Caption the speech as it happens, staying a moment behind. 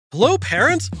Hello,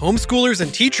 parents, homeschoolers,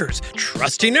 and teachers.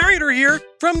 Trusty narrator here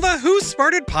from the Who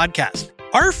Smarted podcast.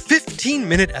 Our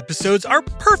 15-minute episodes are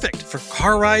perfect for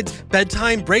car rides,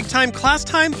 bedtime, break time, class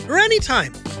time, or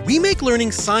anytime. We make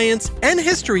learning science and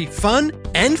history fun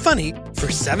and funny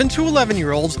for 7 to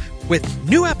 11-year-olds with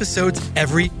new episodes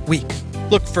every week.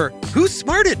 Look for Who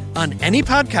Smarted on any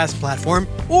podcast platform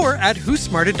or at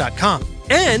whosmarted.com.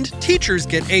 And teachers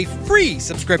get a free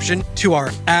subscription to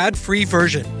our ad-free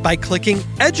version by clicking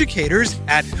educators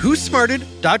at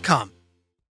whosmarted.com.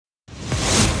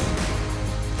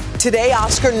 Today,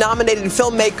 Oscar-nominated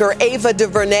filmmaker Ava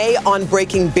Duvernay on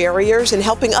breaking barriers and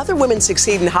helping other women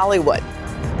succeed in Hollywood.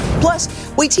 Plus,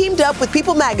 we teamed up with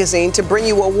People magazine to bring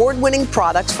you award-winning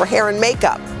products for hair and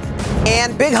makeup.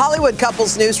 And big Hollywood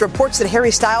couples news reports that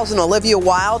Harry Styles and Olivia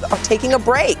Wilde are taking a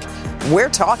break. We're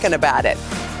talking about it.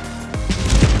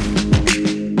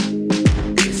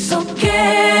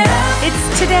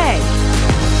 It's Today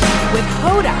with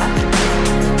Hoda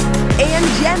And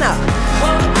Jenna.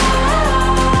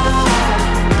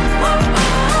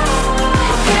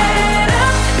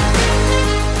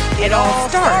 It all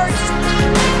starts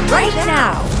right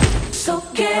now.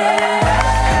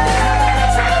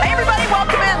 Hey, everybody,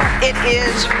 welcome in. It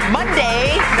is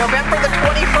Monday, November the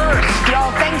 21st.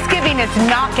 Y'all, Thanksgiving is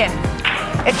knocking.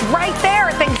 It's right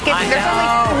there, Thanksgiving. There's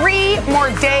only 3 more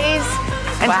days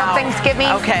until Thanksgiving.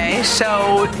 Okay,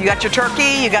 so you got your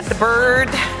turkey, you got the bird.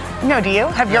 No, do you?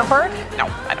 Have your bird? No,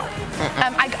 I don't.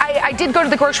 I did go to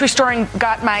the grocery store and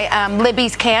got my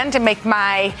Libby's can to make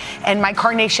my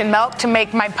carnation milk to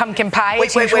make my pumpkin pie.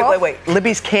 Wait.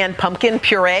 Libby's canned pumpkin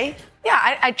puree?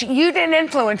 Yeah, you didn't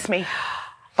influence me.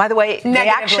 By the way,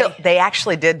 Negatively. they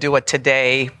actually did do a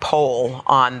Today poll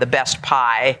on the best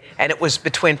pie, and it was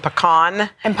between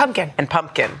pecan And pumpkin.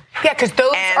 Yeah, because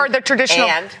those are the traditional.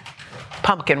 And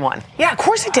pumpkin one. Yeah, of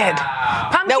course it did.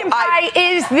 Pumpkin pie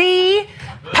is the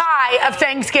pie of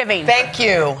Thanksgiving. Thank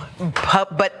you.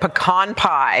 But pecan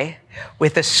pie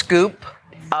with a scoop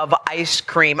of ice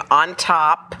cream on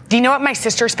top. Do you know what my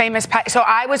sister's famous pie? So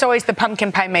I was always the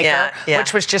pumpkin pie maker,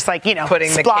 which was just like,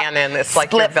 putting the can in. It's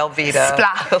like your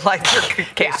Velveeta. Like your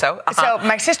queso. Yeah. So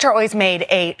my sister always made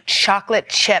a chocolate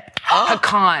chip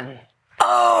pecan.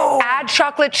 Oh. Add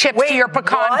chocolate chips to your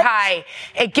pecan pie.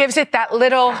 It gives it that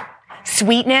little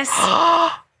sweetness.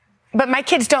 But my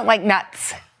kids don't like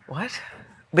nuts. What?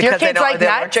 Your kids like they're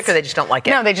nuts? allergic, or they just don't like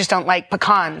it? No, they just don't like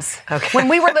pecans. Okay. When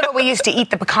we were little, we used to eat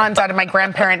the pecans out of my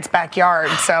grandparents' backyard.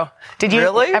 So, did you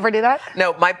ever do that?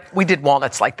 No, we did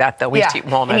walnuts like that, though. We used to eat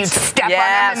walnuts. And you'd step on them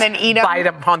and then eat them. Bite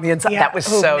them on the inside. Yeah. That was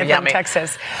so yummy.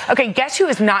 Texas. Okay, guess who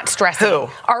is not stressing? Who?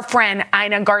 Our friend,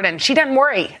 Ina Garten. She doesn't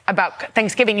worry about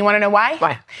Thanksgiving. You want to know why?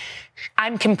 Why?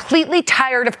 I'm completely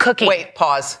tired of cooking. Wait,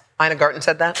 pause. Ina Garten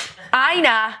said that?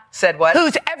 Ina said what?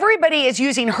 Everybody is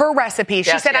using her recipe.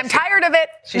 She said, I'm tired of it.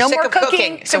 She's no sick more of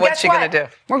cooking. So what's guess she what? going to do?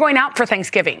 We're going out for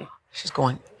Thanksgiving. She's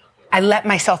going. I let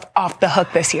myself off the hook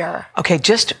this year. Okay,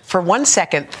 just for 1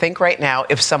 second, think right now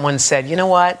if someone said, you know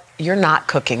what? You're not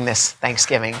cooking this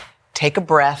Thanksgiving. Take a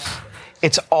breath.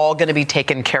 It's all going to be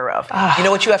taken care of. You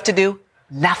know what you have to do?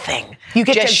 Nothing. You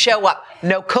get just to show up.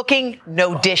 No cooking,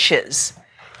 no dishes.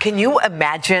 Can you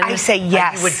imagine? I say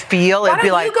yes. How you would feel? Why It'd be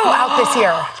don't like, you go out this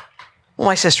year? Well,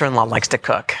 my sister-in-law likes to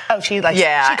cook. Oh, she likes.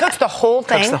 Yeah, she cooks the whole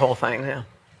thing. Cooks the whole thing. Yeah.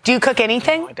 Do you cook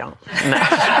anything? I don't. No,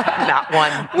 not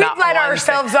one. We've let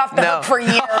ourselves off the hook for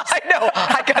years. I know.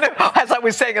 I kind of, as I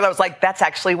was saying it, I was like, that's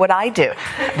actually what I do.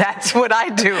 That's what I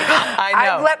do. I know.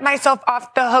 I've let myself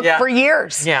off the hook for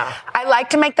years. Yeah. I like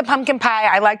to make the pumpkin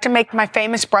pie. I like to make my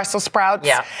famous Brussels sprouts.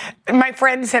 Yeah. My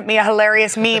friend sent me a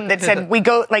hilarious meme that said,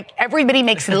 everybody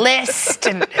makes a list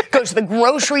and goes to the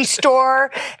grocery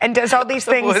store and does all these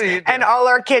things. And all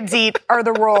our kids eat are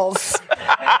the rolls.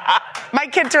 My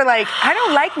kids are like, I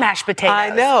don't like mashed potatoes. I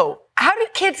know. How do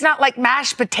kids not like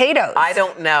mashed potatoes? I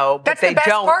don't know, but That's they the best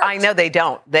don't. part. I know they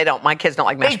don't. They don't. My kids don't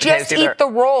like mashed potatoes They just either. eat the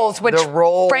rolls, which,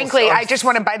 frankly, I just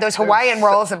want to buy those Hawaiian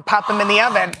rolls and pop them in the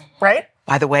oven, right?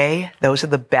 By the way, those are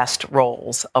the best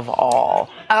rolls of all.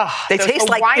 Oh, they taste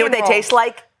like, you know what they taste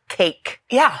like? Cake.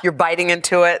 Yeah. You're biting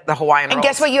into it, the Hawaiian rolls. And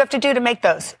guess what you have to do to make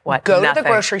those? What? Go Nothing. to the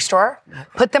grocery store,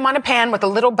 put them on a pan with a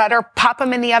little butter, pop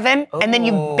them in the oven, and then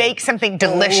you bake something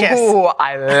delicious. Ooh,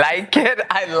 I like it.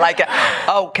 I like it.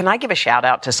 Oh, can I give a shout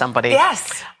out to somebody?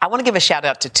 Yes. I want to give a shout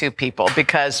out to 2 people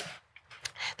because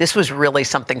this was really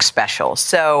something special.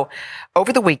 So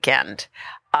over the weekend,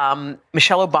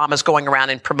 Michelle Obama's going around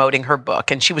and promoting her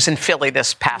book, and she was in Philly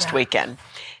this past weekend.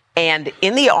 And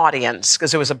in the audience,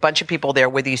 because there was a bunch of people there,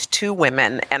 were these 2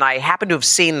 women, and I happened to have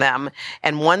seen them.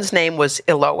 And one's name was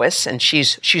Elois, and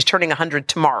she's turning 100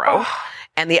 tomorrow.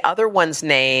 And the other one's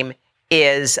name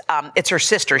is, it's her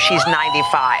sister. She's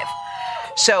 95.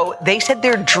 So they said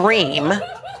their dream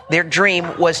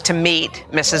was to meet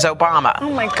Mrs. Obama. Oh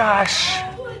my gosh.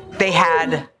 They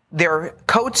had their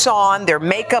coats on, their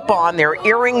makeup on, their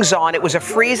earrings on. It was a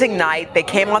freezing night. They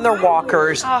came on their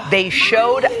walkers. They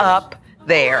showed up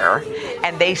there,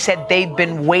 and they said they'd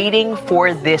been waiting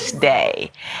for this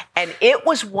day. And it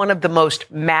was one of the most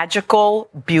magical,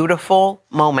 beautiful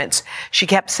moments. She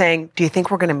kept saying, "Do you think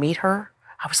we're going to meet her?"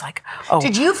 I was like, "Oh."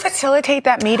 Did you facilitate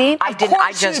that meeting? I didn't.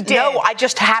 I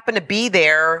just happened to be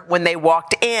there when they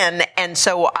walked in. And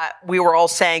so we were all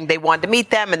saying they wanted to meet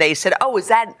them. And they said, "Oh, is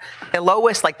that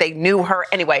Lois?" Like they knew her.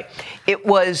 Anyway, it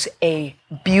was a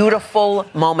beautiful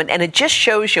moment. And it just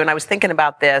shows you, and I was thinking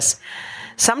about this,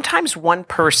 sometimes one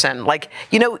person, like,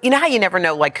 you know how you never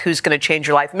know, like, who's going to change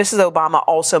your life? Mrs. Obama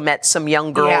also met some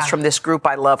young girls from this group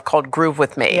I love called Groove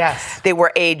With Me. Yes. They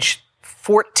were aged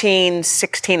 14,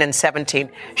 16, and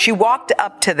 17. She walked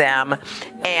up to them,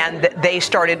 and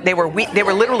they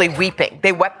were literally weeping.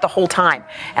 They wept the whole time.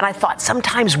 And I thought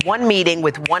sometimes one meeting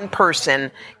with one person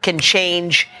can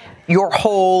change your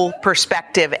whole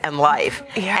perspective and life.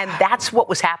 Yeah. And that's what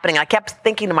was happening. I kept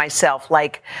thinking to myself,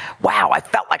 like, wow, I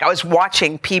felt like I was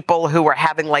watching people who were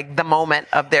having like the moment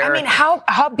of their... I mean,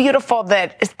 how beautiful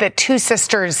that the two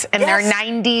sisters in their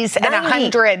 90s and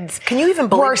 100s. Can you even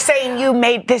believe... were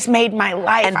saying, this made my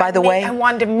life. And by the way... I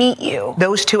wanted to meet you.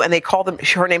 Those two, and they call them,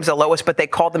 her name's Lois, but they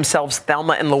call themselves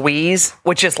Thelma and Louise,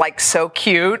 which is like so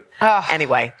cute.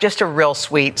 Anyway, just a real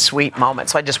sweet, sweet moment.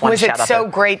 So I just want to shout out. Was it so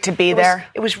great to be there?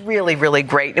 It was really, really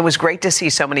great. It was great to see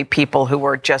so many people who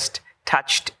were just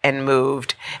touched and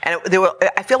moved. And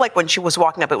I feel like when she was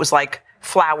walking up, it was like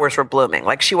flowers were blooming.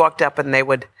 Like she walked up and they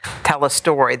would tell a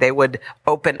story. They would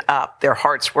open up. Their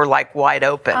hearts were like wide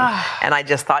open. And I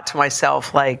just thought to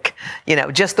myself, like,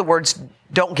 just the words,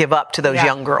 "Don't give up," to those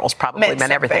young girls probably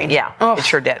meant everything. Yeah, it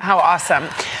sure did. How awesome.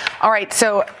 All right,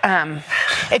 so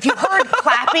if you heard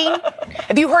clapping,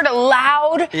 if you heard a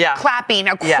loud clapping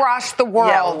across the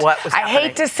world, what was happening? I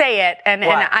hate to say it, and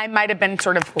I might have been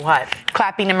sort of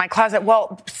clapping in my closet.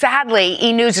 Well, sadly,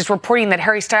 E! News is reporting that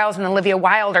Harry Styles and Olivia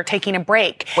Wilde are taking a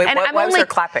break. Wait, and why was there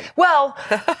clapping? Well,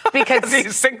 because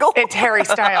he's single? It's Harry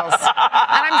Styles. And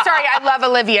I'm sorry, I love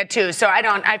Olivia too, so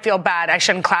I feel bad. I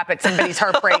shouldn't clap at somebody's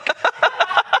heartbreak.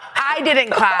 I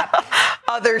didn't clap.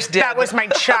 Others did. That was my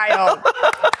child.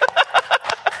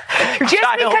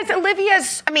 Because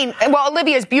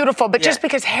Olivia's beautiful, but just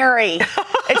because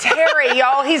it's Harry,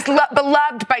 y'all. He's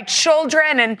beloved by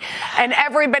children and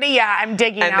everybody. Yeah, I'm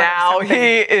digging out. And now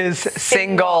he is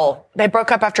single. They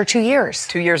broke up after 2 years.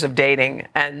 2 years of dating.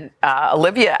 And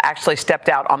Olivia actually stepped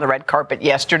out on the red carpet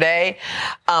yesterday,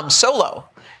 solo,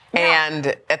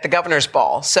 and at the governor's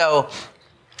ball. So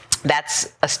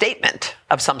that's a statement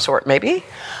of some sort, maybe,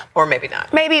 or maybe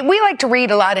not. Maybe. We like to read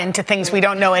a lot into things we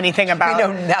don't know anything about. We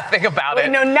know nothing about it.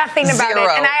 We know nothing about Zero.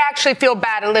 it. And I actually feel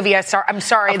bad, Olivia. I'm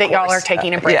sorry that y'all are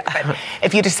taking a break. But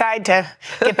if you decide to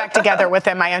get back together with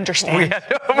them, I understand.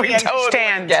 we understand.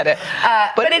 Totally get it.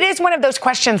 But it is one of those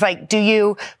questions, like, do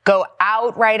you go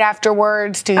out right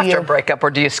afterwards? After a breakup, or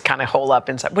do you just kind of hole up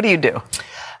inside? What do you do?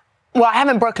 Well, I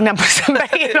haven't broken up with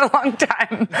somebody in a long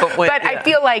time. But I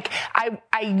feel like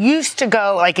I used to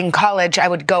go, like in college, I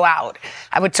would go out.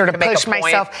 I would sort of push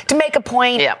myself to make a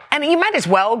point. Yeah. And you might as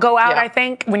well go out, I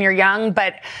think, when you're young.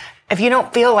 But if you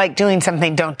don't feel like doing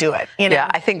something, don't do it. Yeah,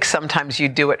 I think sometimes you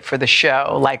do it for the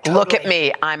show. Like, look at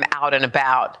me, I'm out and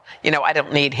about. I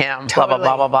don't need him, blah, blah,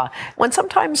 blah, blah, blah. When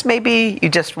sometimes maybe you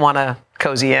just want to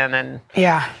cozy in and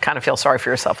kind of feel sorry for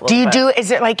yourself a little bit.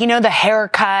 Is it like, the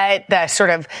haircut, the sort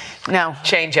of, no.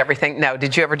 Change everything? No.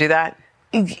 Did you ever do that?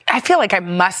 I feel like I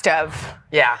must have.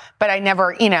 Yeah. But I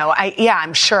never,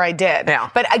 I'm sure I did. Yeah.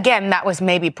 But again, that was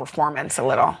maybe performance a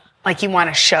little. Like you want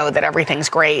to show that everything's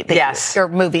great, that you're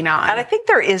moving on. And I think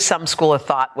there is some school of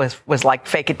thought was like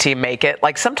fake it till you make it.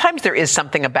 Like sometimes there is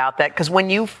something about that, because when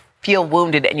you feel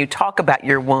wounded and you talk about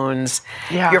your wounds,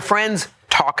 your friends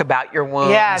talk about your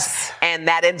wounds. Yes. And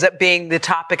that ends up being the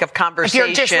topic of conversation.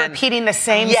 If you're just repeating the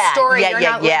same story, you're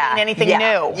not learning anything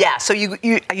new. Yeah, so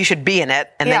you should be in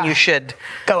it, and then you should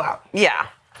go out. Yeah,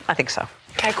 I think so.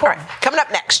 Okay, cool. All right, coming up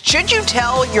next, should you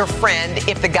tell your friend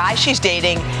if the guy she's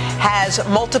dating has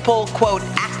multiple, quote,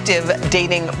 active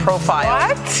dating profiles?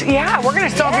 What? Yeah, we're going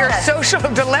to solve your social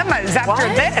dilemmas after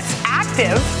this.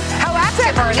 Active? How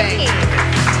active are they?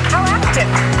 How active?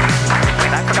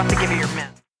 Wait, I forgot to give you your men.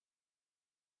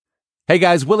 Hey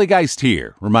guys, Willie Geist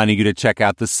here, reminding you to check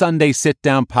out the Sunday Sit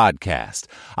Down podcast.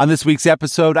 On this week's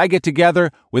episode, I get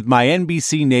together with my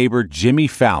NBC neighbor Jimmy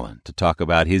Fallon to talk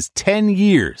about his 10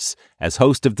 years as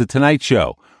host of The Tonight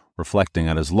Show, reflecting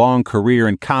on his long career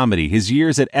in comedy, his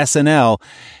years at SNL,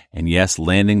 and yes,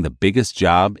 landing the biggest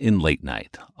job in late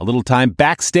night. A little time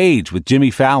backstage with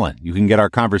Jimmy Fallon. You can get our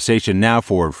conversation now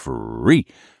for free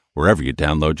wherever you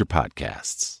download your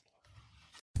podcasts.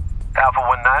 Alpha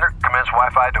 19er, commence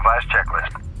Wi-Fi device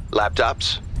checklist.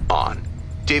 Laptops, on.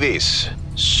 TVs,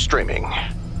 streaming.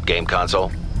 Game console,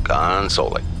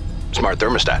 consoling. Smart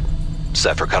thermostat,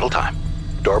 set for cuddle time.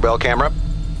 Doorbell camera,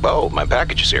 oh, my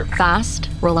package is here. Fast,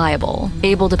 reliable,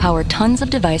 able to power tons of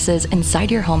devices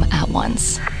inside your home at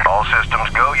once. All systems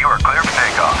go, you are clear for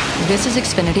takeoff. This is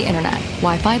Xfinity Internet,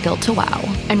 Wi-Fi built to wow.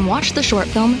 And watch the short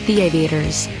film, The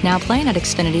Aviators, now playing at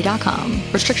Xfinity.com.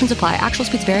 Restrictions apply. Actual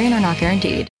speeds vary and are not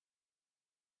guaranteed.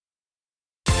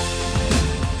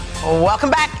 Welcome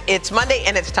back. It's Monday,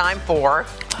 and it's time for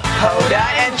Hoda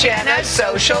and Jenna's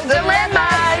Social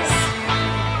Dilemmas.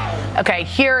 Okay,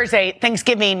 here's a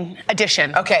Thanksgiving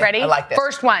edition. Okay, ready? I like this.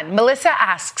 First one, Melissa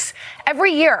asks,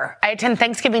 every year I attend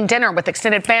Thanksgiving dinner with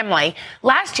extended family.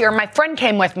 Last year, my friend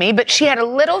came with me, but she had a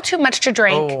little too much to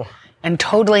drink and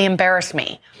totally embarrassed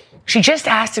me. She just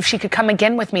asked if she could come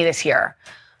again with me this year.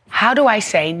 How do I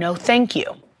say no thank you?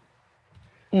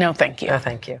 No, thank you. No,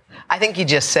 thank you. I think you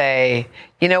just say,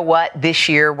 you know what, this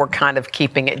year we're kind of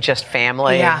keeping it just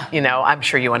family. Yeah. You know, I'm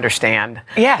sure you understand.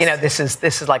 Yes. You know, this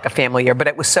is like a family year, but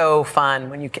it was so fun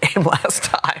when you came last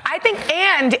time. I think,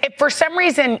 and if for some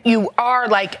reason you are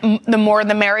like the more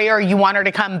the merrier, you want her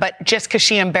to come, but just because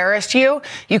she embarrassed you,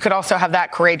 you could also have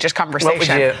that courageous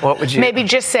conversation. What would you? Maybe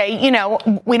just say, you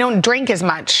know, we don't drink as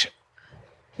much.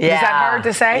 Yeah. Is that hard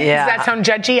to say? Yeah. Does that sound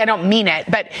judgy? I don't mean it,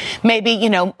 but maybe, you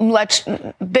know,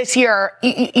 this year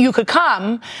you could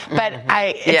come, but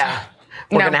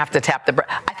We're going to have to tap the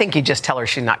I think you just tell her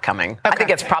she's not coming. Okay. I think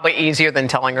it's probably easier than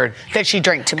telling her that she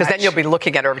drank too much. Because then you'll be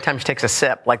looking at her every time she takes a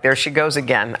sip, like there she goes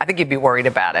again. I think you'd be worried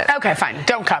about it. Okay, fine.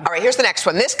 Don't come. All right, here's the next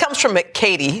one. This comes from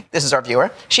Katie. This is our viewer.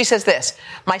 She says this.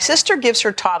 My sister gives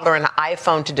her toddler an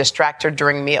iPhone to distract her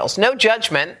during meals. No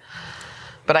judgment.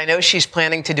 But I know she's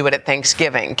planning to do it at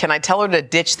Thanksgiving. Can I tell her to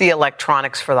ditch the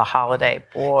electronics for the holiday?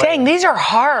 Boy. Dang, these are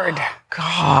hard.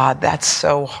 God, that's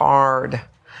so hard.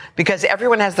 Because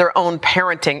everyone has their own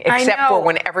parenting, except for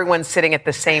when everyone's sitting at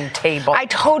the same table. I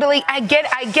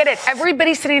get it.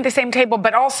 Everybody's sitting at the same table,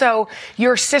 but also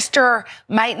your sister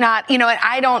might not, you know,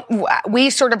 and we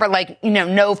sort of are like, you know,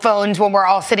 no phones when we're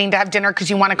all sitting to have dinner because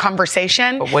you want a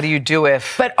conversation. But what do you do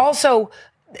if... But also...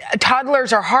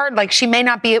 toddlers are hard. Like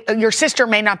your sister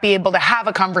may not be able to have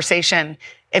a conversation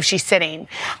if she's sitting.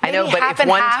 I know, but if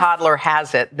one toddler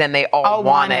has it, then they all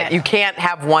want it. You can't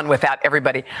have one without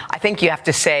everybody. I think you have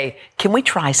to say, can we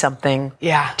try something?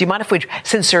 Yeah. Do you mind if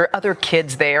since there are other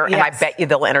kids there, and I bet you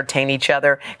they'll entertain each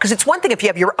other? Because it's one thing if you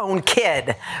have your own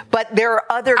kid, but there are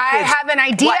other kids. I have an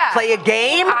idea. What, play a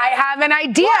game? I have an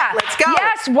idea. What? Let's go.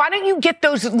 Yes, why don't you get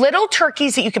those little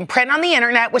turkeys that you can print on the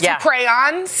internet with some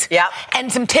crayons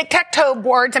and some tic-tac-toe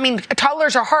boards. I mean,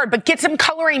 toddlers are hard, but get some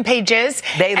coloring pages.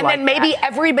 Then maybe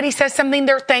everybody says something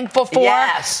they're thankful for.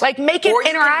 Yes. Like make it interactive. Or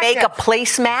you can make a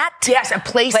placemat. Yes, a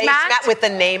placemat with the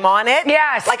name on it.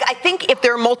 Yes. Like I think if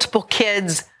there are multiple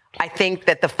kids, I think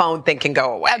that the phone thing can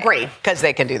go away. Agree. Because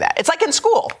they can do that. It's like in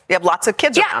school. You have lots of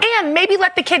kids around. Yeah, and maybe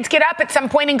let the kids get up at some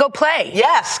point and go play.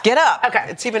 Yes, get up. Okay.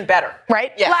 It's even better.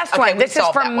 Right? Yes. Last one. This is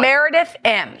from Meredith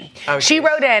M. Oh, she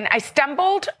wrote in, I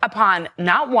stumbled upon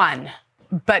not one,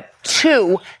 but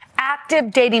two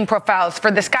active dating profiles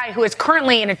for this guy who is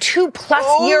currently in a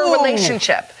 2+ year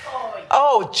relationship.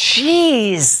 Oh,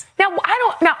 jeez. Now,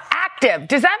 active,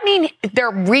 does that mean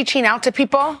they're reaching out to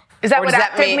people? Is that what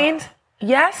active means?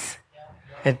 Yes.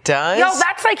 It does? No,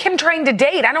 that's like him trying to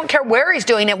date. I don't care where he's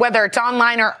doing it, whether it's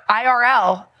online or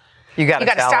IRL. You got to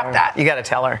stop that. You got to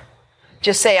tell her.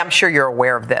 Just say, I'm sure you're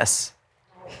aware of this.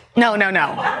 No. No,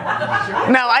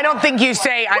 I don't think you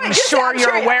say, I'm sure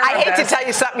you're aware of this. I hate to tell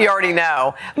you something you already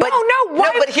know. But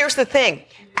Why? No, but here's the thing.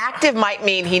 Active might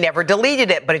mean he never deleted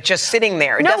it, but it's just sitting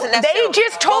there. It doesn't necessarily... they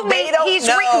just told me they know.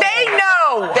 They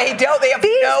know. They don't. They have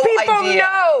These no people idea.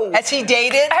 know. Has he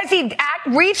dated? Has he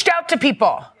reached out to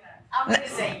people? I'm going to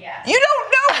say yes. You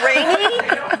don't know,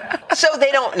 Rainey. So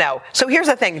they don't know. So here's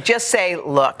the thing. Just say,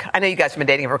 look, I know you guys have been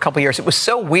dating for a couple of years. It was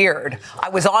so weird. I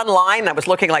was online and I was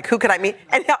looking like, who could I meet?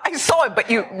 And I saw him, but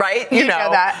you know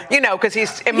that. You know, because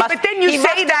he's... but then you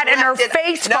say that and her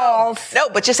face falls. No,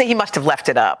 but just say he must have left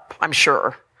it up, I'm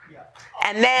sure.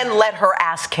 And then let her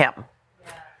ask him.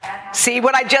 See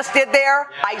what I just did there?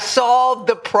 I solved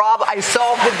the problem. I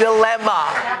solved the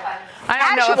dilemma.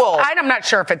 I'm not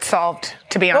sure if it's solved,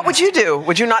 to be honest. What would you do?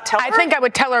 Would you not tell her? I think I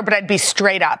would tell her, but I'd be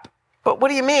straight up. But what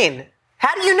do you mean?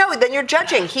 How do you know? Then you're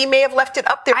judging. He may have left it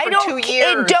up there for 2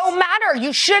 years. It don't matter.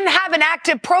 You shouldn't have an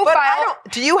active profile. But I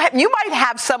don't. Do you? You might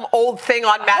have some old thing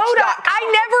on Match.com. Hoda, I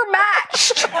never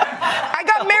matched. I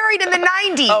got married in the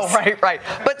 90s. Oh, right.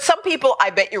 But some people, I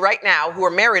bet you right now, who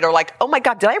are married are like, oh my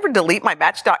God, did I ever delete my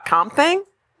Match.com thing?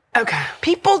 Okay.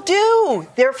 People do.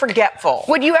 They're forgetful.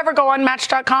 Would you ever go on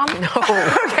Match.com? No.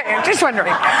 Okay, I'm just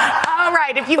wondering. All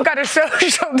right, if you've got a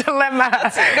social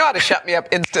dilemma. You know how to shut me up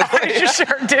instantly. You sure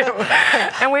do.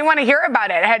 And we want to hear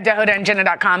about it. Head to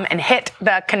HodaandJenna.com and hit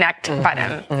the connect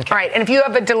button. Okay. All right, and if you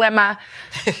have a dilemma,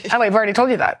 we've already told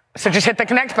you that. So just hit the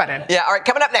connect button. Yeah, all right,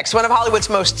 coming up next, one of Hollywood's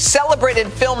most celebrated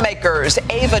filmmakers,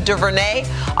 Ava Duvernay,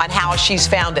 on how she's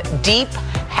found deep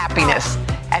happiness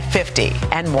at 50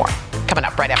 and more. Coming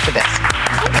up right after this.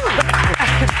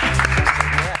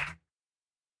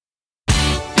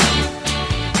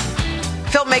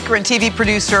 Filmmaker and TV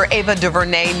producer Ava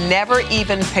Duvernay never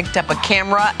even picked up a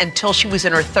camera until she was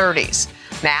in her 30s.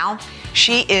 Now,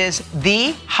 she is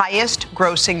the highest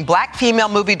grossing black female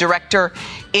movie director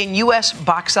in U.S.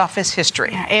 box office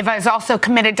history. Yeah, Ava is also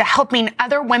committed to helping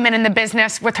other women in the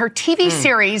business with her TV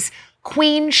series,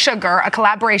 Queen Sugar, a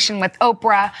collaboration with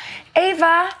Oprah.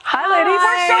 Ava. Hi, ladies.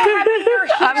 We're so happy you're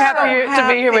here. I'm happy to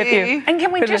be here with you. And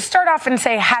can we just start off and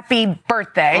say happy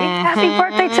birthday? Happy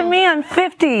birthday to me. I'm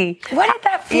 50. What did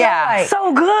that feel like?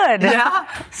 So good. Yeah.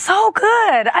 So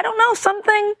good. I don't know,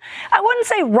 something, I wouldn't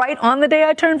say right on the day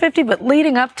I turned 50, but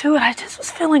leading up to it, I just was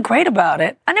feeling great about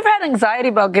it. I never had anxiety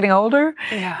about getting older.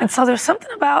 Yeah. And so there's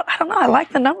something about, I don't know, I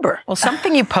like the number. Well,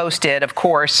 something you posted, of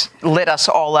course, lit us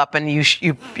all up, and you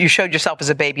showed yourself as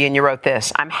a baby, and you wrote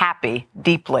this: I'm happy,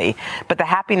 deeply, but the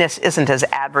happiness isn't as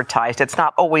advertised. It's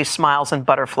not always smiles and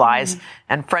butterflies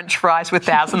and French fries with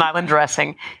Thousand Island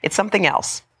dressing. It's something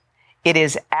else. It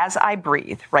is as I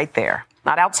breathe, right there.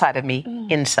 Not outside of me,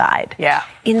 inside. Yeah.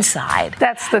 Inside.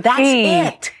 That's the That's key.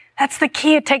 it. That's the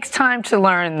key. It takes time to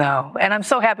learn, though, and I'm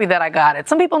so happy that I got it.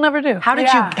 Some people never do. How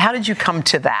did you come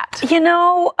to that? You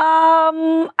know,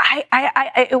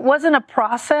 it wasn't a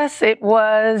process. It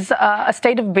was a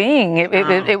state of being.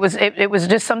 It was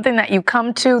just something that you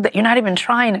come to that you're not even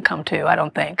trying to come to. I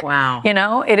don't think. Wow. You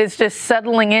know, it is just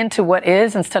settling into what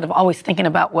is instead of always thinking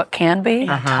about what can be.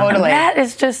 Totally. And that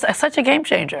is just such a game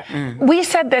changer. We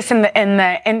said this in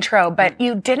the intro, but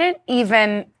you didn't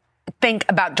even think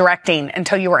about directing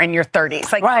until you were in your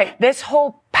 30s. Like, right. This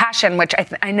whole passion, which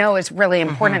I know is really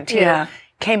important to you,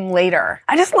 came later.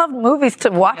 I just loved movies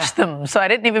to watch them, so I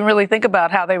didn't even really think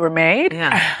about how they were made.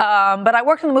 Yeah. But I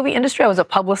worked in the movie industry. I was a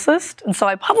publicist, and so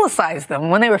I publicized them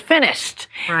when they were finished.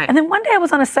 Right. And then one day I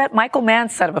was on a set, Michael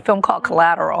Mann's set of a film called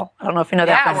Collateral. I don't know if you know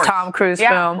that film, Tom Cruise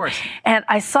film. Of course. And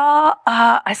I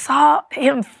saw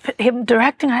him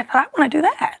directing. I thought, I want to do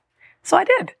that. So I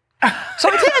did. So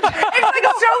I did. It's like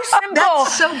so simple.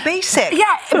 That's so basic.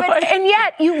 Yeah, and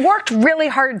yet you worked really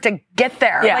hard to get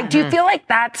there. Yeah. Like, do you feel like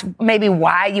that's maybe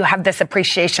why you have this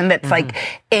appreciation that's like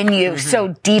in you, so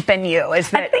deep in you? Is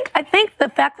that I think the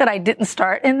fact that I didn't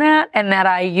start in that and that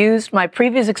I used my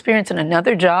previous experience in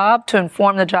another job to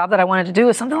inform the job that I wanted to do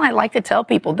is something I like to tell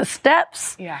people. The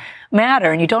steps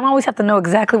matter, and you don't always have to know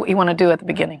exactly what you want to do at the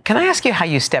beginning. Can I ask you how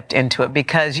you stepped into it?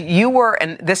 Because you were,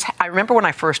 and this, I remember when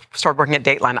I first started working at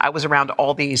Dateline, I was around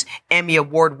all these Emmy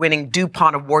award-winning,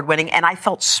 DuPont award-winning, and I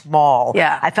felt small.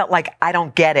 Yeah. I felt like I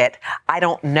don't get it. I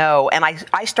don't know. And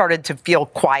I started to feel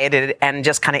quieted and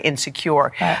just kind of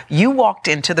insecure. Right. You walked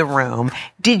into the room.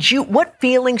 What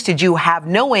feelings did you have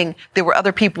knowing there were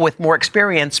other people with more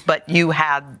experience, but you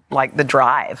had like the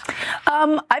drive?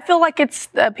 I feel like it's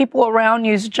people around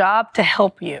you's job to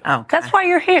help you. Okay. That's why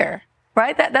you're here,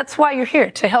 right? That's why you're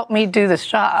here, to help me do this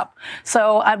job.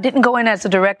 So I didn't go in as a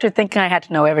director thinking I had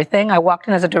to know everything. I walked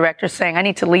in as a director saying, I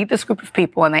need to lead this group of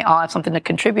people and they all have something to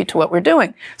contribute to what we're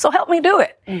doing. So help me do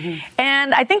it.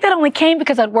 And I think that only came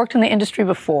because I'd worked in the industry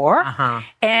before.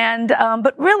 And,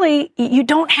 but really, you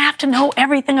don't have to know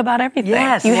everything about everything.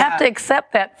 Yes. You have to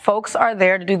accept that folks are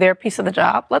there to do their piece of the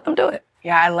job. Let them do it.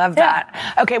 Yeah, I love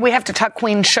that. Okay, we have to talk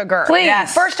Queen Sugar. Please.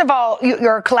 Yes. First of all,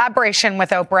 your collaboration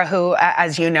with Oprah, who,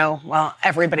 as you know, well,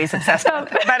 everybody's obsessed with,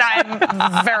 but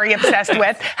I'm very obsessed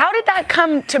with. How did that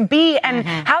come to be, and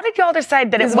how did y'all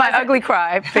decide that it was my ugly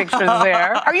cry pictures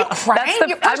there? Are you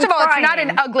crying? First of all, it's not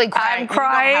an ugly cry. I'm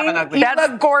crying. You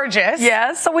look gorgeous.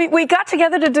 Yes. So we got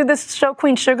together to do this show,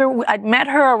 Queen Sugar. I'd met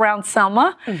her around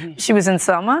Selma. She was in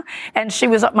Selma, and she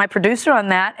was my producer on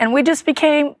that. And we just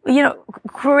became,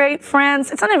 great friends.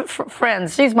 It's not even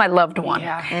friends. She's my loved one.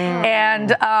 Yeah.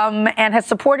 And has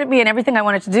supported me in everything I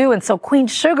wanted to do. And so Queen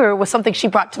Sugar was something she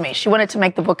brought to me. She wanted to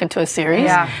make the book into a series.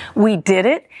 Yeah. We did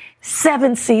it.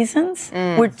 7 seasons.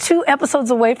 We're 2 episodes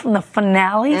away from the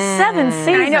finale. 7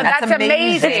 seasons. I know, that's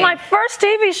amazing. It's my first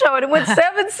TV show, and it went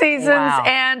 7 seasons. Wow.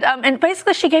 And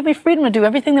basically, she gave me freedom to do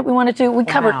everything that we wanted to do. We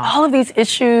covered all of these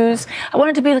issues. I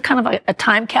wanted to be kind of a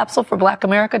time capsule for Black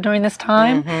America during this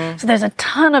time. So there's a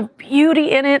ton of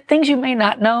beauty in it, things you may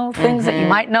not know, things that you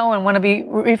might know and want to be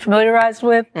refamiliarized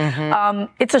with.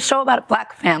 It's a show about a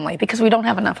Black family because we don't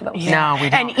have enough of those. No, we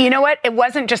don't. And you know what? It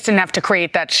wasn't just enough to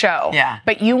create that show. Yeah.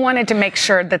 But you wanted to make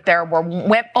sure that there were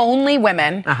only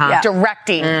women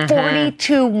directing.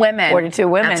 42 women. 42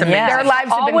 women, That's amazing. Their lives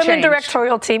have been all-women changed.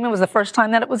 directorial team. It was the first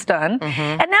time that it was done.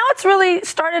 And now it's really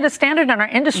started a standard in our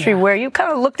industry where you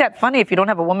kind of looked at funny if you don't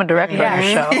have a woman director on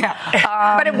your show.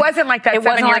 But it wasn't like that. It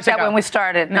wasn't like that ago. when we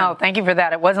started. No, thank you for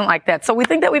that. It wasn't like that. So we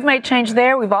think that we've made change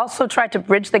there. We've also tried to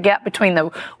bridge the gap between the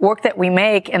work that we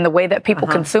make and the way that people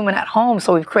consume it at home.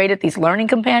 So we've created these learning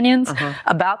companions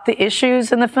about the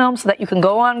issues in the film so that you can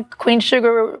go on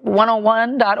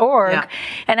queensugar101.org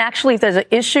and actually if there's an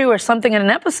issue or something in an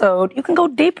episode, you can go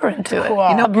deeper into it.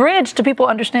 A bridge to people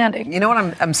understanding. You know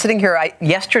what? I'm sitting here.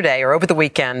 Yesterday or over the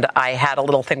weekend, I had a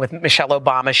little thing with Michelle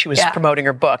Obama. She was promoting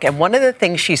her book. And one of the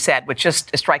things she said, which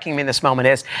just is striking me in this moment,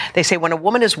 is they say when a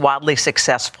woman is wildly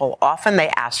successful, often they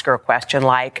ask her a question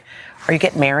like, are you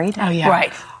getting married? Oh, yeah.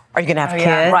 Right. Are you going to have kids?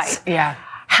 Yeah. Right. Yeah.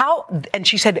 How? And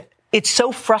she said, it's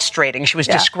so frustrating. She was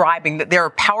describing that there are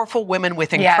powerful women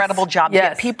with incredible jobs,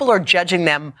 yet people are judging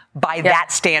them by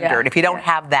that standard. If you don't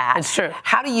have that, it's true.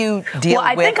 How do you deal with? Well,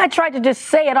 I think I tried to just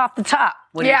say it off the top.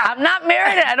 I'm not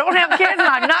married and I don't have kids and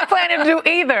I'm not planning to do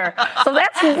either. So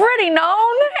that's pretty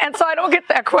known. And so I don't get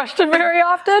that question very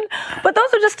often. But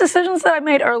those are just decisions that I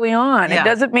made early on. It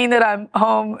doesn't mean that I'm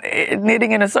home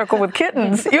knitting in a circle with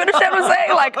kittens. You understand what I'm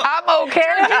saying? Like, I'm okay.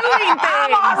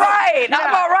 I'm all right.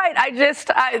 I'm all right.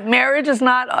 Marriage is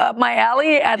not up my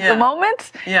alley at the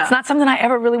moment. It's not something I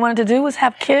ever really wanted to do was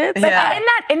have kids. But isn't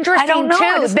that interesting, I don't know. too?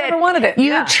 I just never wanted it.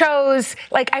 You chose,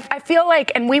 like, I feel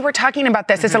like, and we were talking about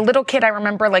this as a little kid, I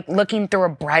remember like looking through a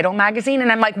bridal magazine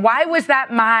and I'm like, why was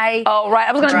that my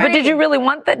I was going to, but did you really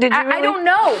want that? Did you really? I don't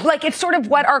know. Like, it's sort of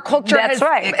what our culture has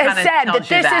said, that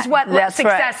this is what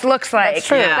success looks like. That's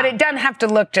true. But it doesn't have to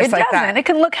look just like that. It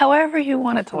can look however you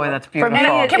want it to look. That's beautiful.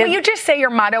 Can you just say your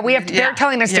motto? We have to, they're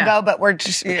telling us to go, but we're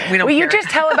just, will you just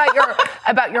tell about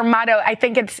your motto? I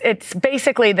think it's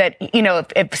basically that, you know,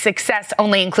 if success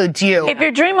only includes you. If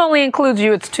your dream only includes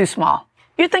you, it's too small.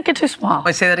 You're thinking too small.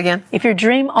 Wait, say that again? If your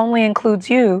dream only includes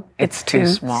you, it's too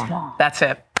small. That's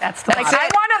it. That's the I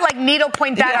want to like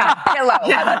needlepoint that on a pillow.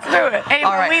 Let's do it. Ava,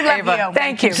 all right, we love Ava, you.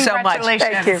 Thank you so much.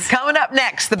 Thank you. Coming up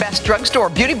next, the best drugstore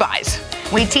beauty buys.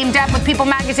 We teamed up with People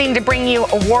Magazine to bring you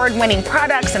award-winning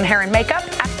products and hair and makeup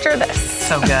after this.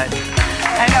 So good.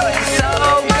 I know, it's so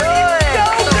good.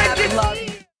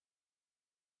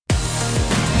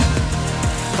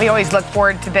 We always look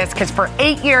forward to this because for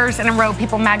 8 years in a row,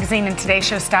 People Magazine and Today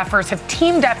Show staffers have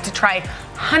teamed up to try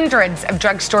hundreds of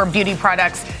drugstore beauty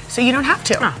products so you don't have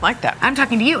to. I like that. I'm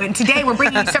talking to you, and today we're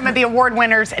bringing you some of the award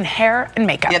winners in hair and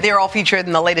makeup. Yeah, they're all featured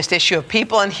in the latest issue of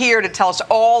People, and here to tell us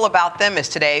all about them is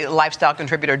today lifestyle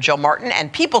contributor Jill Martin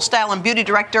and People Style and Beauty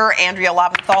Director Andrea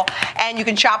Lavinthal, and you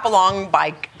can shop along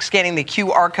by scanning the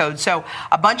QR code. So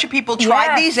a bunch of people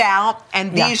tried these out,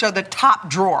 and these are the top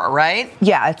drawer, right?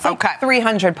 Yeah, it's like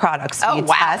 300 products. Oh,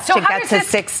 wow. Test So to how get does to this-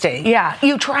 60. Yeah,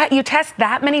 you test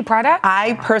that many products?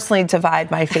 I personally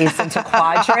divide my face into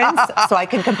quadrants so I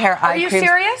can compare eye Are you creams.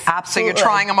 serious? So Absolutely. you're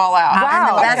trying them all out. Wow.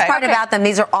 And the best part about them,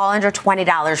 these are all under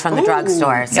 $20 from the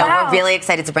drugstore. So Wow. we're really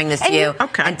excited to bring this to you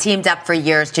and teamed up for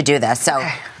years to do this. So, All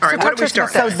right, what do we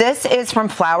start So with? this is from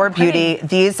Flower Beauty.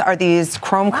 These are these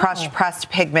chrome crushed pressed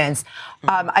pigments.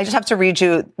 I just have to read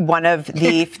you one of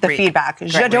the feedback.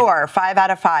 J'adore, 5 out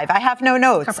of 5. I have no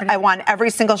notes. I want every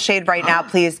single shade right now,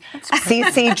 please.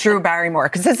 CC Drew Barrymore,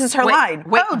 because this is her line.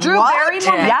 Wait, Drew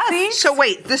Barrymore? Yes. So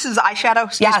wait, this is eyeshadow?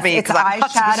 Excuse Yes, me. it's 'cause I'm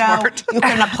not so eyeshadow. smart. You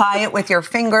can apply it with your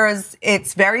fingers.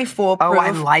 It's very foolproof. Oh, I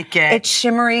like it. It's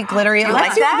shimmery, glittery. You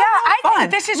like that? Yeah, I Fun.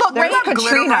 think this is Look, great. there's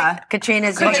Katrina.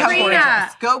 Katrina's Look how Katrina.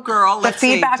 gorgeous. Go, girl. The Let's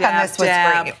see. feedback on this was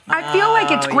great. I feel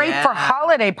like it's great for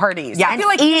holiday parties. Yeah, I feel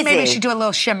like it's you maybe easy. should do a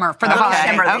little shimmer for the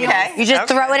holiday. Okay. You just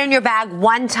throw it in your bag,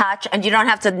 one touch, and you don't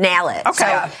have to nail it. Okay.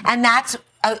 So, and that's,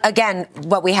 again,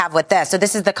 what we have with this. So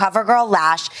this is the CoverGirl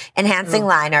Lash Enhancing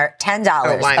Liner, $10.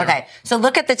 Oh, liner. Okay, so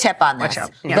look at the tip on this. Watch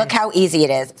out. Look how easy it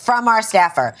is from our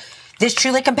staffer. This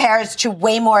truly compares to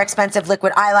way more expensive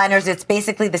liquid eyeliners. It's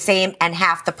basically the same and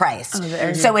half the price.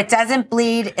 So it doesn't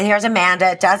bleed. And here's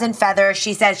Amanda. It doesn't feather.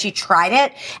 She says she tried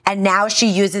it and now she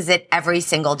uses it every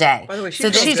single day. By the way, she's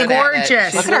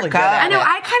gorgeous. She's really good at I know. it.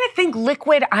 I kind of think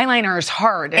liquid eyeliner is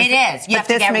hard. It is. You have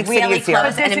to get really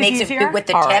close, and it makes it with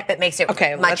the tip. It makes it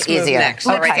much easier. Next.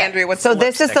 All right, Andrea, what's so the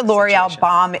this is the L'Oreal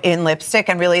Balm in lipstick,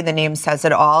 and really the name says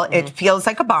it all. It feels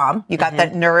like a balm. You got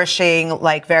that nourishing,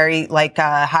 like very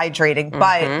hydrating,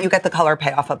 but you get the color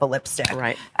payoff of a lipstick.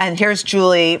 Right. And here's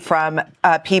Julie from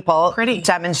People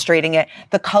demonstrating it.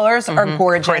 The colors are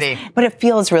gorgeous, but it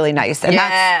feels really nice, and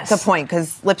that's the point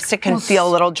because lipstick can feel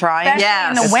a little dry.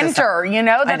 Especially in the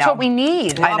winter, that's what we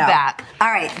need. Love that. All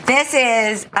right, this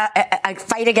is a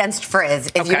fight against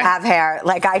frizz if you have hair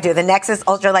like I do. The Nexus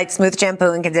Ultralight Smooth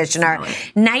Shampoo and Conditioner,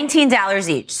 $19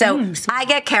 each. So I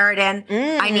get keratin.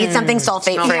 I need something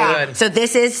sulfate-free. So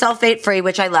this is sulfate-free,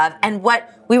 which I love. And what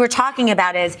we were talking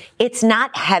about is it's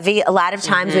not heavy. A lot of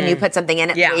times when you put something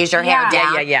in, it weighs your hair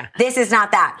down. This is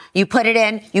not that. You put it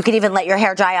in. You can even let your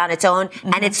hair dry on its own.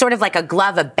 And it's sort of like a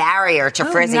glove, a barrier to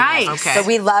frizziness. Nice. So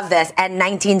we love this. And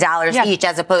 $19 each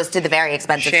as opposed to the very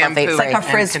expensive sulfate-free. It's like a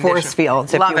frizz force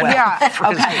field, if you will. Yeah.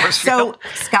 Okay, so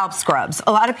scalp scrubs.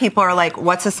 A lot of people are like,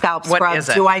 what's a scalp scrub?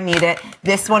 Do I need it?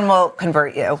 This one will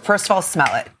convert you. First of all,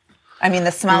 smell it. I mean,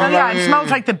 the smell of it smells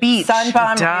like the beach.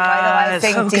 Sunbomb,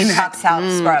 revitalizing, detox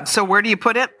scalp scrub. So where do you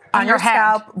put it? On your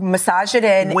scalp, massage it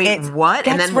in. Wait, what?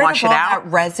 And then wash it out?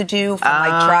 That residue from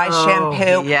dry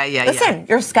shampoo. Yeah. Listen,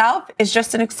 your scalp is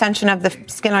just an extension of the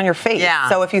skin on your face. Yeah.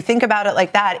 So if you think about it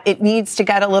like that, it needs to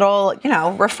get a little,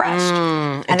 refreshed.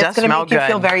 And it's going to make you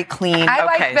feel very clean. I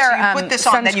like their so you put this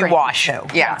on, then you wash.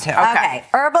 Yeah. Okay.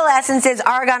 Herbal Essences,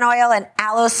 argan oil, and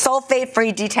aloe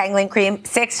sulfate-free detangling cream,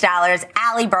 $6.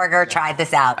 Allie Berger tried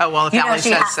this out. Oh, well, if Allie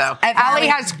says so. Allie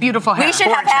has beautiful hair. We should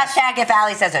have hashtag if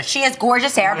Allie says so. She has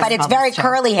gorgeous hair, but it's very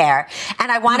curly hair.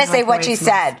 And I want to say what she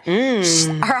said.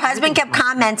 Her husband kept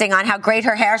commenting on how great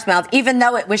her hair smelled, even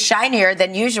though it was shinier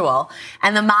than usual.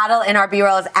 And the model in our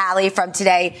B-roll is Allie from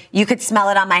today. You could smell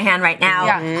it on my hand right now.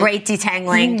 Yeah. Great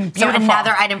detangling. So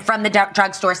another item from the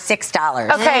drugstore,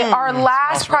 $6. Okay, our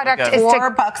last product is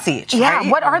 $4 each. Yeah, right?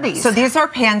 what are these? So these are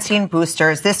Pantene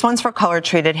boosters. This one's for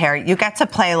color-treated hair. You get to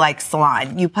play like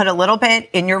salon. You put a little bit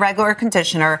in your regular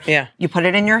conditioner. Yeah. You put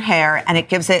it in your hair, and it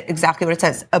gives it exactly what it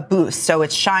says, a boost. So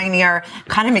it's shinier,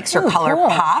 kind of makes your color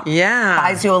pop. Yeah.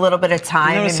 Buys you a little bit of time.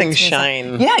 I'm noticing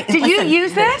shine. Yeah. Did you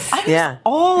use this?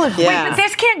 All of it. Wait, but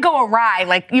this can't go awry.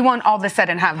 Like, you won't all of a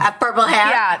sudden have purple hair?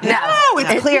 Yeah. No,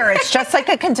 it's clear. It's just like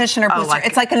a conditioner booster.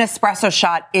 It's like an espresso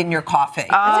shot in your coffee.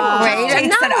 Oh, great. It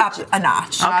takes it up a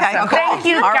notch. Okay. Thank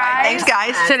you, guys. All right. Thanks,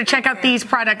 guys. So to check out these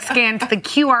products, scan the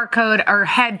QR code or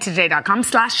head to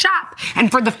today.com/shop. And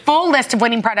for the full list of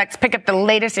winning products, pick up the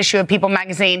latest issue of People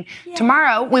magazine.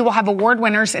 Tomorrow, we will have award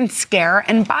winners in skin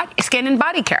and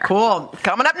body care. Cool.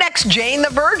 Coming up next, Jane the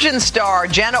Virgin star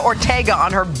Jenna Ortega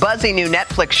on her buzzy new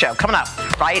Netflix show. Coming up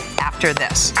right after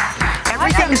this.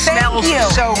 Everything smells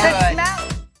so good.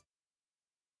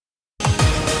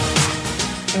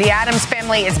 The Addams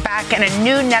Family is back in a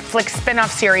new Netflix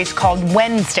spin-off series called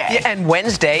Wednesday. Yeah, and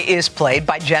Wednesday is played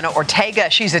by Jenna Ortega.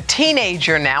 She's a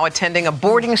teenager now attending a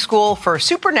boarding school for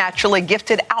supernaturally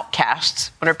gifted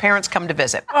outcasts when her parents come to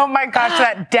visit. Oh my gosh,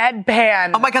 that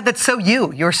deadpan. Oh my God, that's so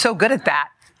you. You're so good at that.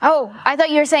 Oh, I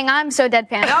thought you were saying I'm so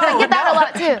deadpan. I get that a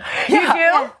lot too. You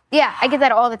do? Yeah, I get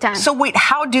that all the time. So wait,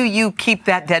 how do you keep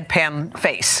that deadpan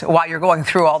face while you're going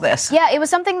through all this? Yeah, it was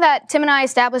something that Tim and I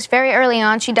established very early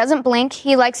on. She doesn't blink.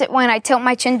 He likes it when I tilt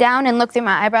my chin down and look through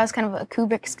my eyebrows, kind of a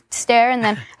Kubrick stare, and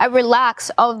then I relax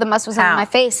all of the muscles on my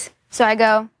face. So I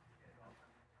go...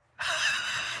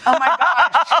 Oh my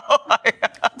gosh. Oh my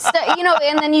God. So,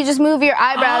 and then you just move your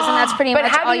eyebrows, and that's pretty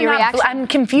much all your reaction. I'm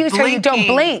confused how you don't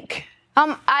blink.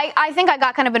 I think I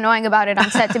got kind of annoying about it on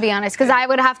set, to be honest, because I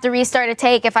would have to restart a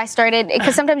take if I started,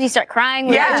 because sometimes you start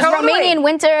crying. Yeah, it was Romanian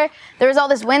winter. There was all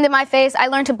this wind in my face. I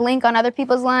learned to blink on other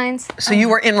people's lines. So you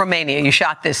were in Romania. You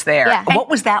shot this there. Yeah. What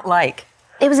was that like?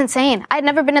 It was insane. I'd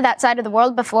never been to that side of the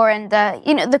world before, and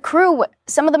the crew,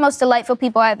 some of the most delightful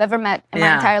people I've ever met in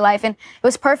my entire life, and it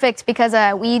was perfect because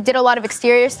we did a lot of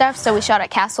exterior stuff, so we shot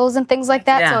at castles and things like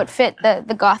that, so it fit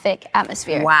the Gothic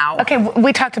atmosphere. Wow. Okay,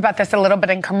 we talked about this a little bit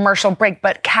in commercial break,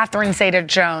 but Catherine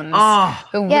Zeta-Jones,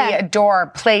 who we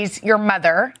adore, plays your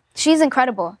mother. She's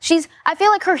incredible. I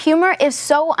feel like her humor is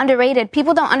so underrated.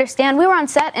 People don't understand. We were on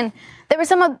set, and there were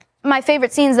some of my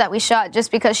favorite scenes that we shot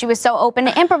just because she was so open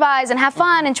to improvise and have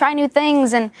fun and try new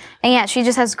things. And yeah, she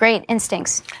just has great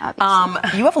instincts,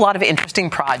 obviously. You have a lot of interesting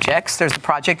projects. There's the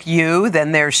Project You,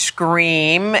 then there's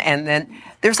Scream, and then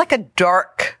there's like a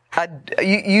dark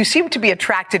You seem to be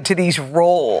attracted to these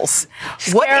roles.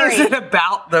 Scary. What is it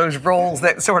about those roles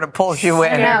that sort of pulls you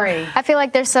in? I feel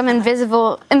like there's some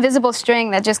invisible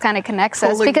string that just kind of connects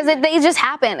us because they just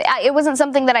happened. It wasn't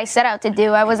something that I set out to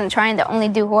do. I wasn't trying to only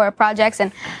do horror projects,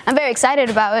 and I'm very excited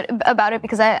about it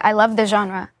because I love the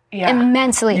genre. Yeah.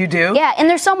 Immensely. You do? Yeah, and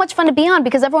they're so much fun to be on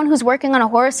because everyone who's working on a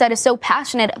horror set is so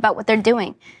passionate about what they're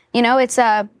doing. You know, it's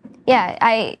my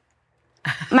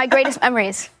greatest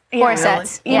memories. Horror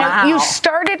sets. You know, you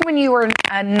started when you were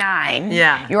 9.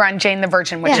 Yeah. You were on Jane the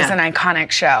Virgin, which is an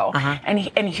iconic show. And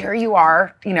here you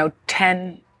are,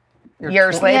 10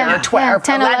 years later, or 12,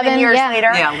 10, 11 years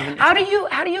later. Yeah.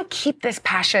 How do you keep this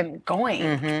passion going?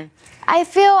 Mm-hmm. I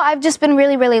feel I've just been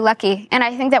really, really lucky. And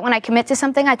I think that when I commit to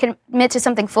something, I commit to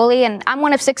something fully. And I'm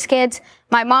one of 6 kids.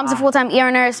 My mom's a full-time ER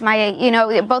nurse.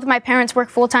 Both of my parents work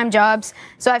full-time jobs.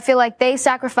 So I feel like they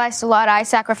sacrificed a lot. I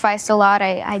sacrificed a lot.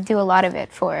 I do a lot of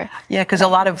it for. Yeah, because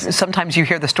sometimes you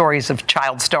hear the stories of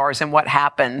child stars and what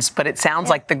happens, but it sounds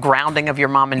like the grounding of your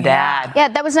mom and dad. Yeah,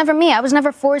 that was never me. I was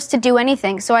never forced to do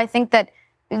anything. So I think that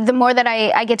the more that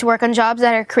I get to work on jobs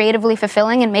that are creatively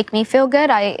fulfilling and make me feel good,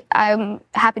 I'm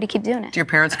happy to keep doing it. Do your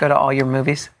parents go to all your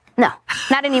movies? No,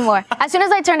 not anymore. As soon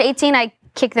as I turned 18, I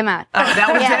kicked them out. Oh,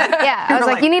 that was it? Yeah, I was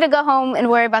like, you need to go home and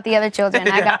worry about the other children.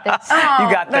 I got this. Oh,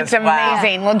 you got this. That's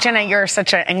amazing. Wow. Well, Jenna, you're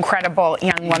such an incredible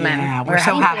young woman. Yeah, we're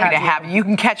so happy to have you. You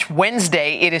can catch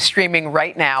Wednesday. It is streaming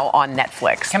right now on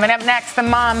Netflix. Coming up next, the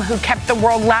mom who kept the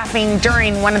world laughing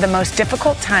during one of the most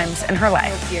difficult times in her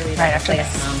life. Right after this.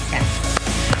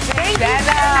 Thank you,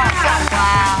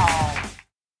 wow.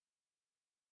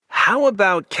 How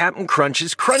about Captain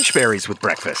Crunch's Crunch Berries with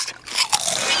breakfast?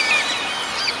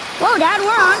 Whoa, Dad, we're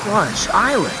on Crunch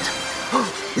Island.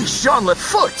 He's Jean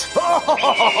Lafoot.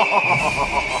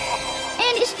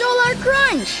 And he stole our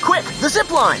crunch. Quick, the zip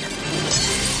line.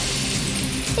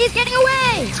 He's getting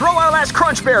away. Throw our last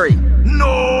Crunch Berry.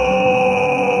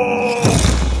 No!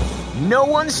 No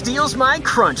one steals my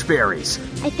Crunch Berries.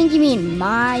 I think you mean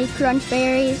my Crunch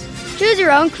Berries. Choose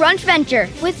your own Crunch venture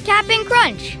with Cap'n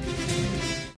Crunch.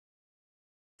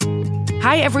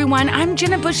 Hi, everyone. I'm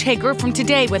Jenna Hager from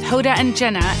Today with Hoda and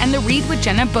Jenna and the Read with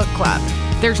Jenna book club.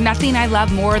 There's nothing I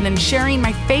love more than sharing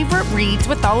my favorite reads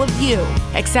with all of you,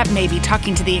 except maybe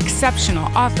talking to the exceptional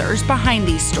authors behind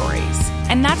these stories.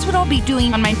 And that's what I'll be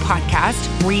doing on my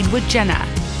podcast, Read with Jenna.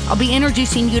 I'll be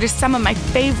introducing you to some of my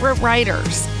favorite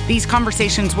writers. These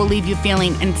conversations will leave you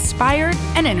feeling inspired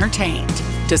and entertained.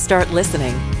 To start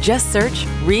listening, just search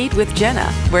Read with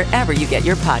Jenna wherever you get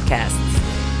your podcasts.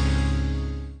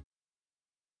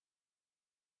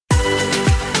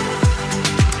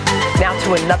 Now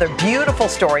to another beautiful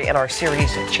story in our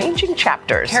series, Changing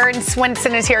Chapters. Karen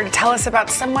Swenson is here to tell us about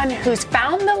someone who's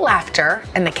found the laughter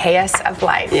in the chaos of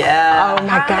life. Yeah. Oh,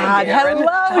 my God. Hello.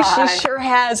 Hi. She sure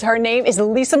has. Her name is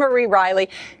Lisa Marie Riley.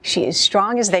 She is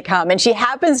strong as they come, and she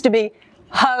happens to be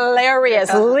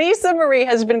hilarious. Lisa Marie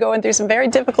has been going through some very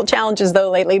difficult challenges,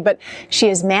 though, lately, but she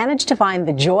has managed to find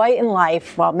the joy in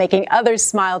life while making others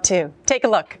smile, too. Take a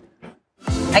look.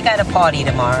 I got a party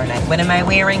tomorrow night. What am I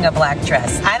wearing? A black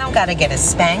dress. I don't got to get a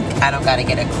spank. I don't got to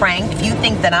get a crank. If you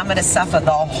think that I'm going to suffer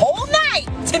the whole night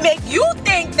to make you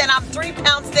think that I'm 3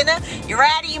 pounds thinner, you're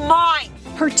out of your mind.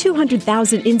 Her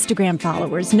 200,000 Instagram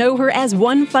followers know her as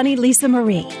One Funny Lisa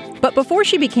Marie. But before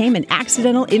she became an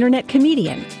accidental internet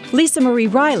comedian, Lisa Marie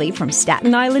Riley from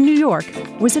Staten Island, New York,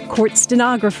 was a court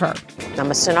stenographer. I'm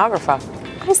a stenographer.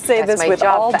 I say this with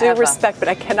all due respect, but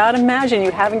I cannot imagine you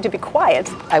having to be quiet.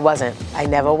 I wasn't. I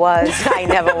never was. I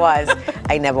never was.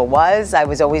 I never was. I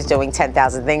was always doing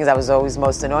 10,000 things. I was always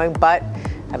most annoying, but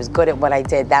I was good at what I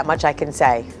did. That much I can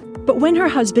say. But when her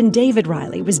husband, David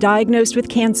Riley, was diagnosed with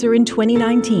cancer in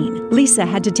 2019, Lisa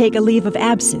had to take a leave of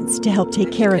absence to help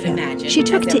take care of him. She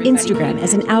took to Instagram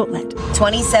as an outlet.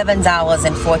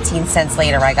 $27.14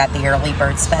 later, I got the early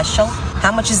bird special.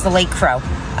 How much is the late crow?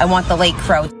 I want the late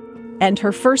crow. And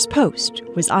her first post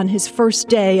was on his first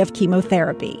day of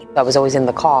chemotherapy. I was always in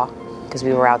the car because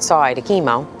we were outside at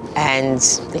chemo, and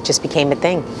it just became a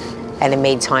thing. And it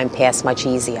made time pass much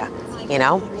easier. You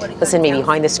know? Listen to me,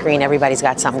 behind the screen, everybody's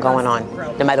got something going on,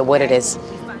 no matter what it is.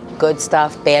 Good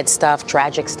stuff, bad stuff,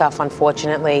 tragic stuff,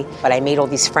 unfortunately. But I made all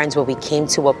these friends where we came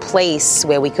to a place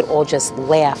where we could all just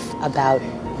laugh about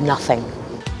nothing.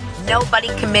 Nobody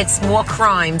commits more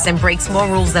crimes and breaks more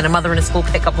rules than a mother in a school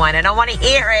pickup line. I don't want to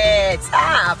hear it.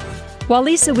 Stop. While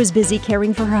Lisa was busy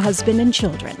caring for her husband and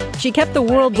children, she kept the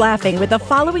world laughing with a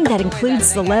following that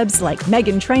includes celebs like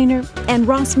Meghan Trainor and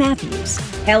Ross Matthews.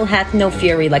 Hell hath no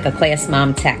fury like a class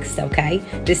mom text, okay?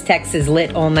 This text is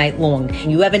lit all night long.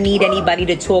 You ever need anybody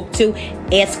to talk to,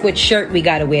 ask what shirt we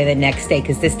gotta wear the next day,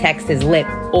 because this text is lit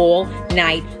all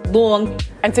night long.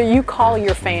 And so you call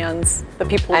your fans, the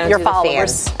people, your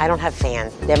followers? I don't have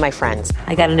fans. They're my friends.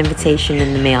 I got an invitation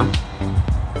in the mail.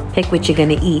 Pick what you're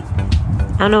gonna eat.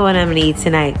 I don't know what I'm gonna eat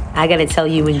tonight. I gotta tell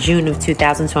you in June of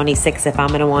 2026 if I'm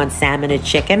gonna want salmon or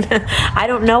chicken. I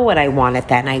don't know what I want at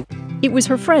that night. It was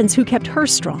her friends who kept her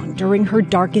strong during her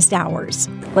darkest hours.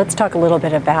 Let's talk a little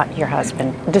bit about your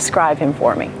husband. Describe him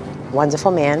for me. Wonderful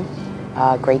man,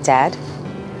 great dad.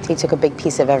 He took a big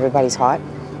piece of everybody's heart.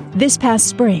 This past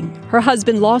spring, her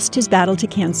husband lost his battle to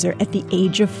cancer at the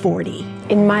age of 40.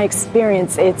 In my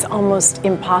experience, it's almost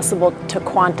impossible to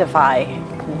quantify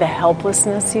the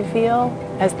helplessness you feel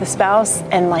as the spouse,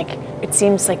 and it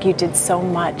seems like you did so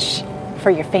much for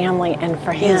your family and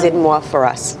for him. He did more for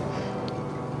us.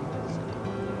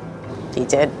 He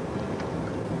did.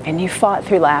 And you fought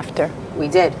through laughter. We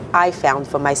did. I found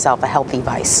for myself a healthy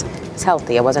vice. It's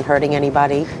healthy. I wasn't hurting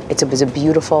anybody. It was a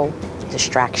beautiful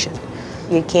distraction.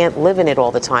 You can't live in it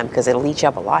all the time because it'll eat you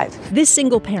up alive. This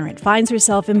single parent finds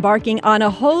herself embarking on a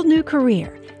whole new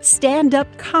career, stand-up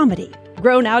comedy,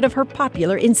 grown out of her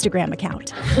popular Instagram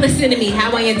account. Listen to me,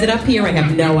 how I ended up here, I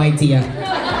have no idea.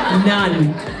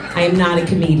 None. I am not a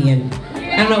comedian.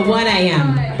 I don't know what I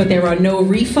am, but there are no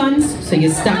refunds, so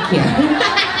you're stuck here.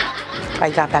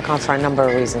 I got back on for a number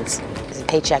of reasons. There's a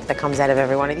paycheck that comes out of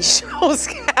every one of these shows.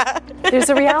 There's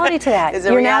a reality to that.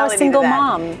 You're now a single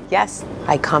mom. Yes.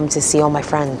 I come to see all my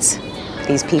friends.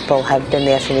 These people have been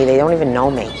there for me. They don't even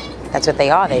know me. That's what they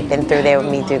are. They've been through there with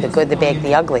me through the good, the bad,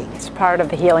 the ugly. It's part of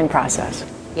the healing process.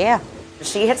 Yeah.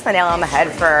 She hits the nail on the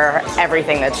head for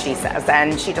everything that she says,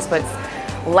 and she just puts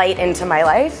light into my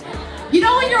life. You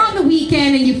know when you're on the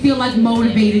weekend and you feel like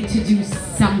motivated to do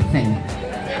something?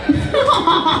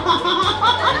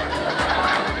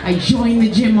 I joined the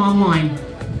gym online.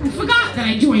 I forgot that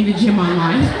I joined the gym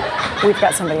online. We've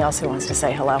got somebody else who wants to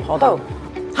say hello. Hold on.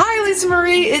 Hi, Lisa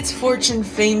Marie. It's Fortune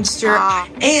Famester.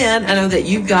 And I know that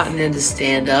you've gotten into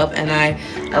stand-up, and I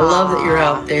love that you're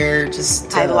out there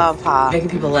just I love her. making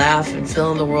people laugh and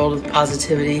filling the world with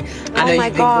positivity. I know my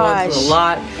you've been going gosh. through a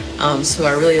lot, so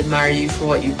I really admire you for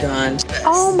what you've done.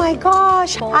 Oh my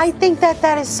gosh. I think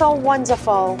that is so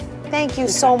wonderful. Thank you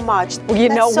so much. Well, you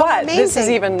know so what? Amazing. This is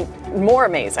even more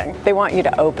amazing. They want you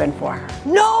to open for her.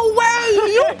 No way! Are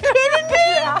you kidding me?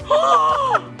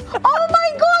 Oh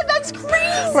my God, that's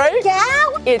crazy, Right?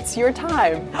 gal. It's your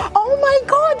time. Oh my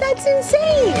God, that's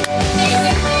insane.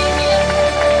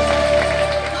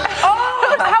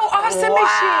 Oh, how awesome is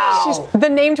she? She's the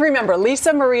name to remember,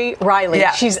 Lisa Marie Riley.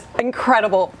 Yeah. She's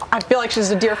incredible. I feel like she's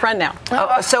a dear friend now.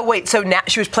 So now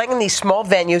she was playing in these small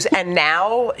venues, and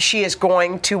now she is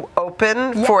going to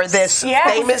open for this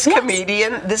famous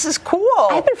comedian. This is cool.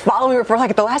 I've been following her for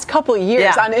the last couple of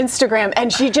years on Instagram,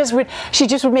 and she just would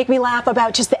make me laugh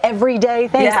about just the everyday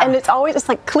things. And it's always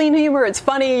clean humor. It's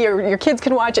funny. Your kids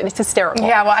can watch it. It's hysterical.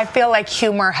 Yeah, well, I feel like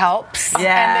humor helps. Yeah.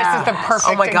 And this is the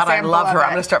perfect Oh my God, I example love her. of I'm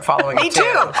it. going to start following her Me too.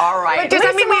 All right. But does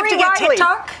that mean we have to get Riley.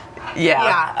 TikTok?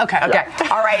 Yeah. Okay.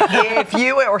 All right. If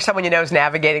you or someone you know is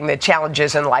navigating the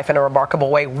challenges in life in a remarkable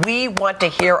way, we want to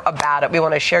hear about it. We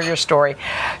want to share your story.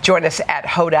 Join us at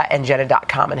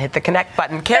hodaandjenna.com and hit the connect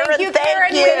button. Karen, Thank you,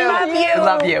 Karen. you. We love you. We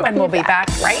love you. And we'll be back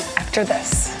right after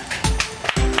this.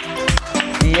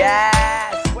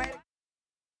 Yes.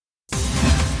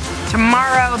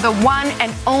 Tomorrow, the one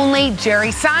and only Jerry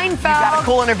Seinfeld. You got a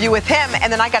cool interview with him,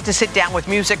 and then I got to sit down with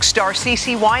music star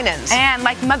CeCe Winans. And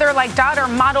like mother, like daughter,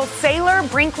 model sailor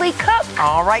Brinkley Cook.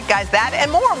 All right, guys, that and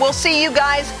more. We'll see you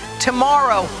guys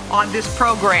tomorrow on this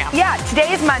program. Yeah,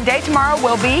 today is Monday. Tomorrow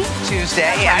will be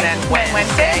Tuesday, right. and then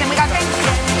Wednesday. And then we got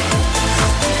Thanksgiving.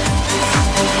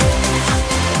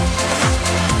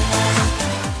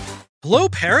 Hello,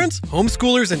 parents,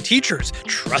 homeschoolers, and teachers.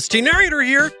 Trusty narrator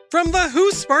here from the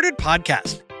Who Smarted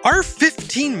podcast. Our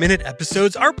 15-minute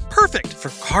episodes are perfect for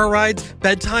car rides,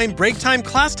 bedtime, break time,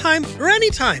 class time, or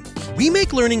anytime. We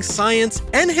make learning science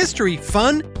and history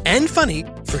fun and funny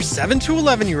for 7 to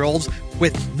 11-year-olds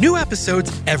with new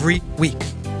episodes every week.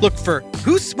 Look for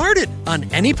Who Smarted on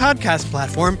any podcast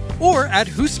platform or at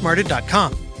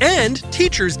whosmarted.com. And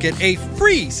teachers get a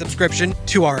free subscription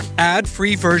to our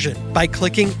ad-free version by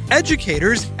clicking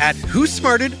educators at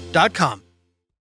whosmarted.com.